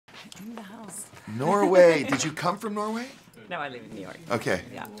In the house. Norway. Did you come from Norway? No, I live in New York. Okay.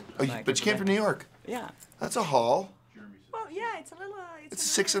 Yeah. Oh, but you came from New York? Yeah. That's a haul. Well, yeah, it's a little...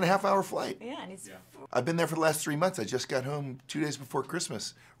 It's a 6.5-hour flight. Yeah, and it's... I've been there for the last 3 months. I just got home 2 days before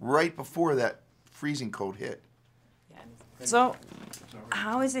Christmas, right before that freezing cold hit. Yeah. So,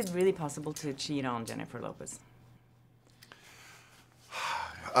 how is it really possible to cheat on Jennifer Lopez?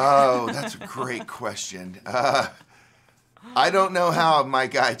 Oh, that's a great question. I don't know how my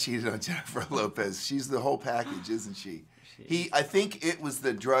guy cheated on Jennifer Lopez. She's the whole package, isn't she? I think it was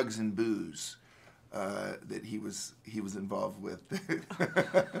the drugs and booze that he was involved with.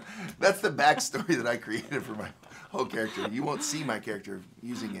 That's the backstory that I created for my whole character. You won't see my character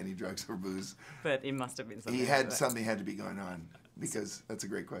using any drugs or booze. But it must have been something. Something had to be going on, because that's a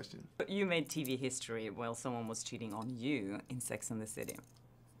great question. But you made TV history while someone was cheating on you in Sex and the City.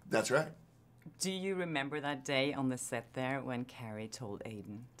 That's right. Do you remember that day on the set there when Carrie told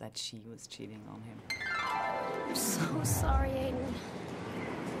Aiden that she was cheating on him? I'm so sorry, Aiden.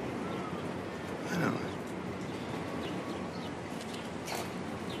 I don't know.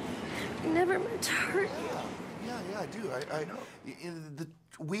 I never meant to hurt you. Yeah, I do. I know. The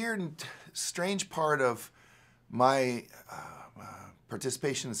weird and strange part of my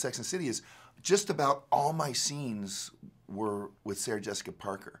participation in Sex and the City is just about all my scenes were with Sarah Jessica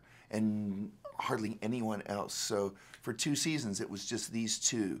Parker and hardly anyone else. So for 2 seasons, it was just these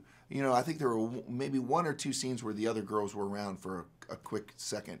two. You know, I think there were maybe 1 or 2 scenes where the other girls were around for a quick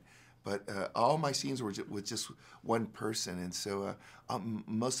second. But all my scenes were with just one person. And so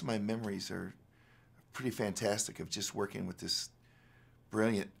most of my memories are pretty fantastic of just working with this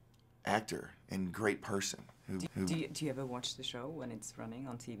brilliant actor and great person. Do you ever watch the show when it's running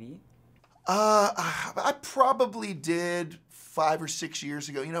on TV? I probably did 5 or 6 years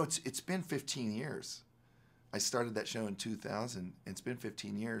ago. You know, it's been 15 years. I started that show in 2000. It's been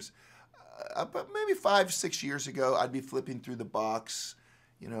 15 years. But maybe 5, 6 years ago, I'd be flipping through the box,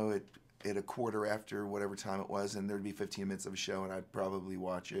 you know, at a quarter after whatever time it was, and there'd be 15 minutes of a show, and I'd probably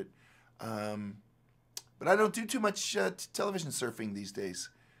watch it. But I don't do too much television surfing these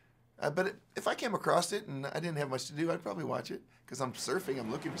days. But if I came across it and I didn't have much to do, I'd probably watch it. Because I'm surfing,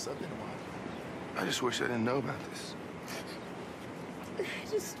 I'm looking for something to watch. I just wish I didn't know about this. I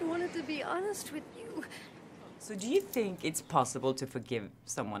just wanted to be honest with you. So do you think it's possible to forgive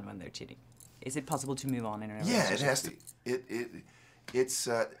someone when they're cheating? Is it possible to move on in a relationship? Yeah, it has to. It's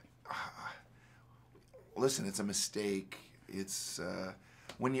listen, it's a mistake. It's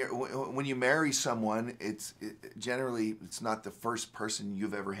when you marry someone, generally it's not the first person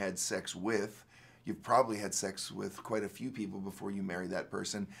you've ever had sex with. You've probably had sex with quite a few people before you marry that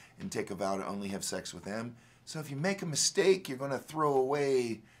person and take a vow to only have sex with them. So if you make a mistake, you're going to throw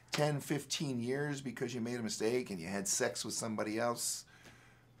away 10, 15 years because you made a mistake and you had sex with somebody else.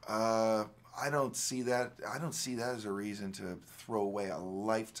 I don't see that. I don't see that as a reason to throw away a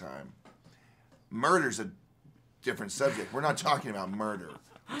lifetime. Murder's a different subject. We're not talking about murder.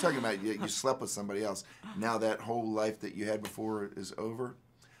 We're talking about you slept with somebody else. Now that whole life that you had before is over.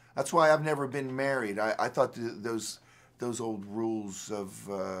 That's why I've never been married. I thought those old rules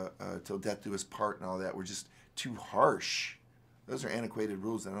of till death do us part and all that were just too harsh. Those are antiquated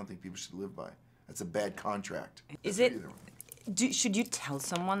rules that I don't think people should live by. That's a bad contract. Should you tell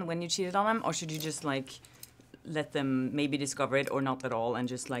someone when you cheated on them, or should you just like let them maybe discover it or not at all and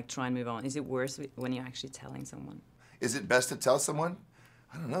just like try and move on? Is it worse when you're actually telling someone? Is it best to tell someone?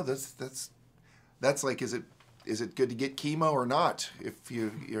 I don't know. That's like, is it good to get chemo or not? If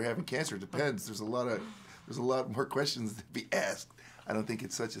you're having cancer, it depends. There's a lot more questions to be asked. I don't think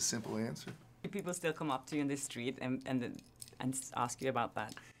it's such a simple answer. Do people still come up to you in the street and ask you about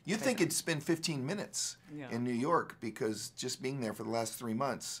that? You'd think it's been 15 minutes in New York, because just being there for the last 3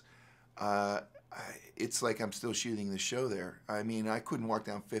 months, it's like I'm still shooting the show there. I mean, I couldn't walk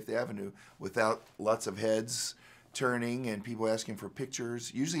down Fifth Avenue without lots of heads turning and people asking for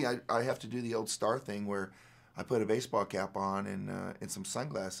pictures. Usually I have to do the old star thing where I put a baseball cap on and some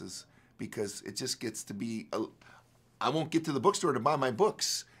sunglasses, because it just gets to be... I won't get to the bookstore to buy my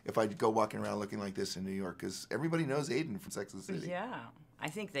books if I go walking around looking like this in New York, because everybody knows Aiden from Sex and the City. Yeah, I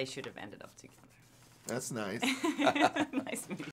think they should have ended up together. That's nice. Nice meeting you.